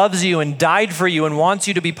Jesus loves you and died for you and wants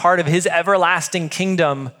you to be part of his everlasting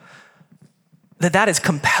kingdom, that is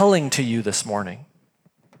compelling to you this morning.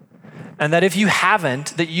 And that if you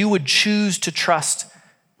haven't, that you would choose to trust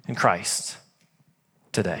in Christ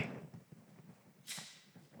today.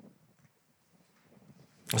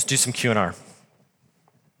 Let's do some Q&R.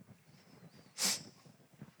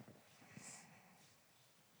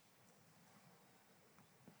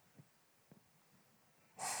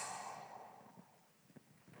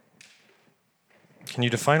 Can you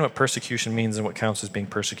define what persecution means and what counts as being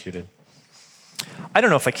persecuted? I don't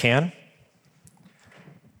know if I can.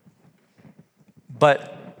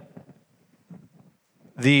 But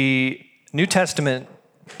the New Testament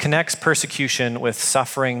connects persecution with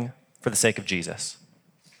suffering for the sake of Jesus.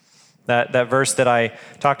 That verse that I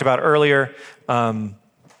talked about earlier,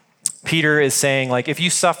 Peter is saying, like, if you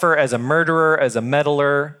suffer as a murderer, as a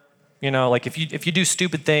meddler, like if you do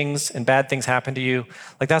stupid things and bad things happen to you,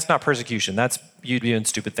 like that's not persecution. That's you doing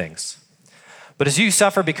stupid things. But as you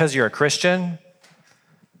suffer because you're a Christian,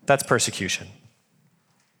 that's persecution.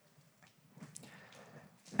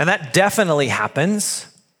 And that definitely happens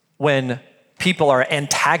when people are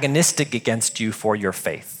antagonistic against you for your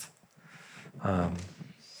faith.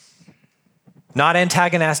 Not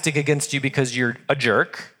antagonistic against you because you're a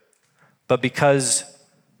jerk, but because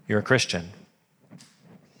you're a Christian.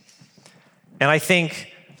 And I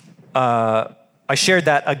think I shared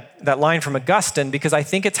that line from Augustine because I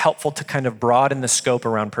think it's helpful to kind of broaden the scope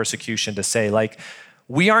around persecution to say, like,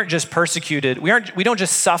 we aren't just persecuted. We don't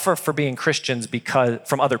just suffer for being Christians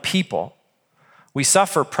from other people. We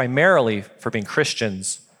suffer primarily for being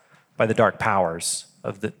Christians by the dark powers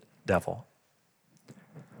of the devil.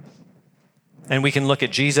 And we can look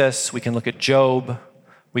at Jesus, we can look at Job,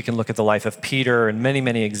 we can look at the life of Peter and many,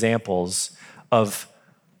 many examples of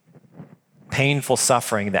painful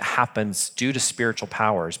suffering that happens due to spiritual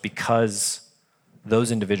powers because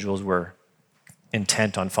those individuals were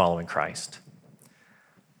intent on following Christ.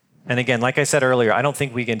 And again, like I said earlier, I don't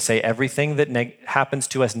think we can say everything that happens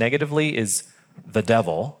to us negatively is the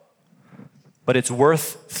devil, but it's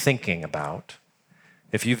worth thinking about.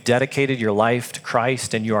 If you've dedicated your life to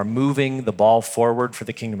Christ and you are moving the ball forward for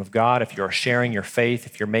the kingdom of God, if you're sharing your faith,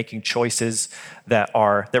 if you're making choices that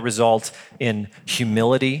result in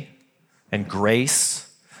humility and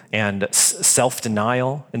grace and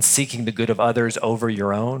self-denial and seeking the good of others over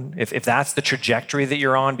your own, if that's the trajectory that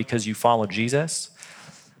you're on because you follow Jesus,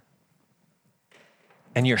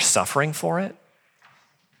 and you're suffering for it,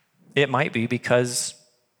 it might be because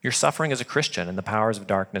You're suffering as a Christian, and the powers of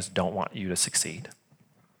darkness don't want you to succeed.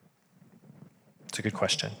 It's a good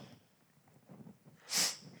question.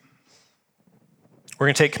 We're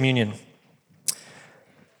going to take communion.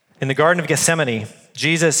 In the Garden of Gethsemane,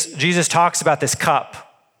 Jesus talks about this cup.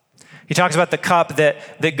 He talks about the cup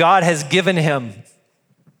that God has given him.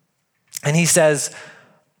 And he says,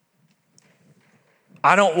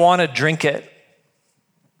 I don't want to drink it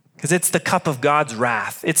because it's the cup of God's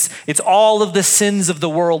wrath. It's all of the sins of the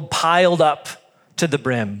world piled up to the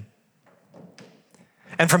brim.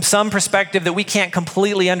 And from some perspective that we can't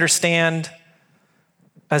completely understand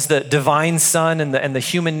as the divine Son and the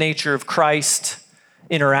human nature of Christ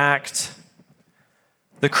interact,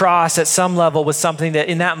 the cross at some level was something that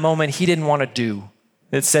in that moment he didn't want to do.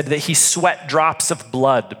 It said that he sweat drops of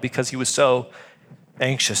blood because he was so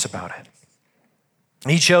anxious about it.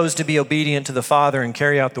 He chose to be obedient to the Father and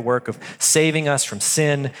carry out the work of saving us from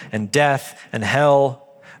sin and death and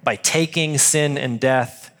hell by taking sin and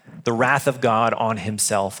death, the wrath of God, on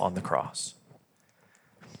himself on the cross.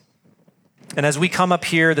 And as we come up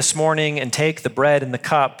here this morning and take the bread and the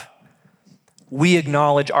cup, we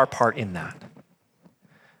acknowledge our part in that.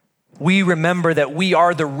 We remember that we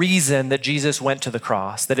are the reason that Jesus went to the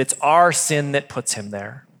cross, that it's our sin that puts him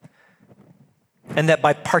there. And that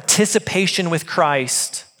by participation with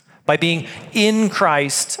Christ, by being in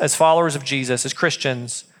Christ as followers of Jesus, as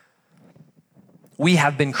Christians, we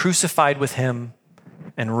have been crucified with him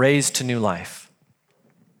and raised to new life.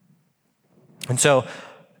 And so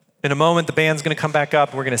in a moment, the band's going to come back up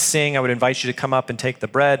and we're going to sing. I would invite you to come up and take the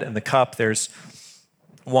bread and the cup. There's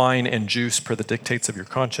wine and juice per the dictates of your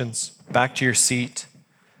conscience. Back to your seat.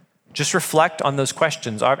 Just reflect on those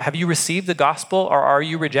questions. Have you received the gospel or are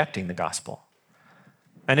you rejecting the gospel?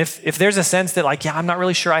 And if there's a sense that I'm not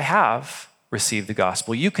really sure I have received the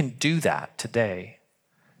gospel, you can do that today.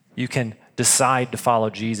 You can decide to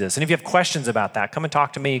follow Jesus. And if you have questions about that, come and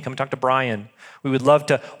talk to me, come and talk to Brian. We would love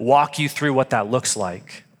to walk you through what that looks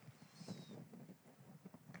like.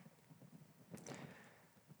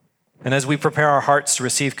 And as we prepare our hearts to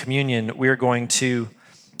receive communion, we are going to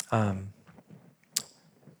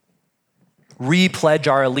re-pledge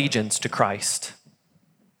our allegiance to Christ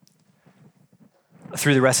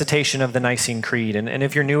through the recitation of the Nicene Creed. And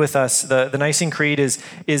if you're new with us, the Nicene Creed is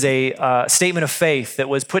a statement of faith that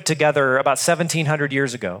was put together about 1,700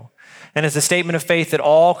 years ago. And it's a statement of faith that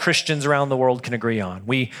all Christians around the world can agree on.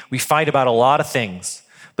 We fight about a lot of things,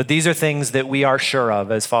 but these are things that we are sure of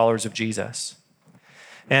as followers of Jesus.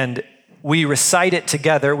 And we recite it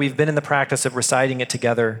together. We've been in the practice of reciting it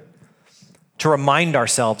together to remind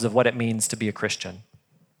ourselves of what it means to be a Christian.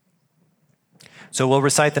 So we'll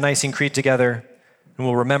recite the Nicene Creed together, and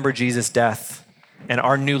we'll remember Jesus' death and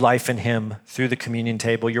our new life in him through the communion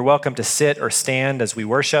table. You're welcome to sit or stand as we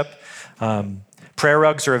worship. Prayer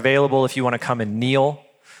rugs are available if you want to come and kneel.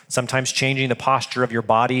 Sometimes changing the posture of your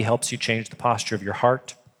body helps you change the posture of your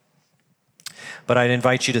heart. But I'd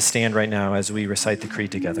invite you to stand right now as we recite the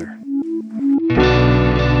creed together.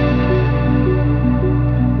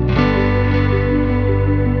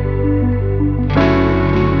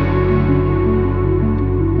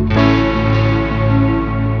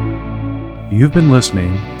 You've been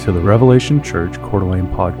listening to the Revelation Church Coeur d'Alene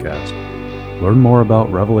podcast. Learn more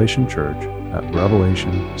about Revelation Church at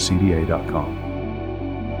revelationcda.com.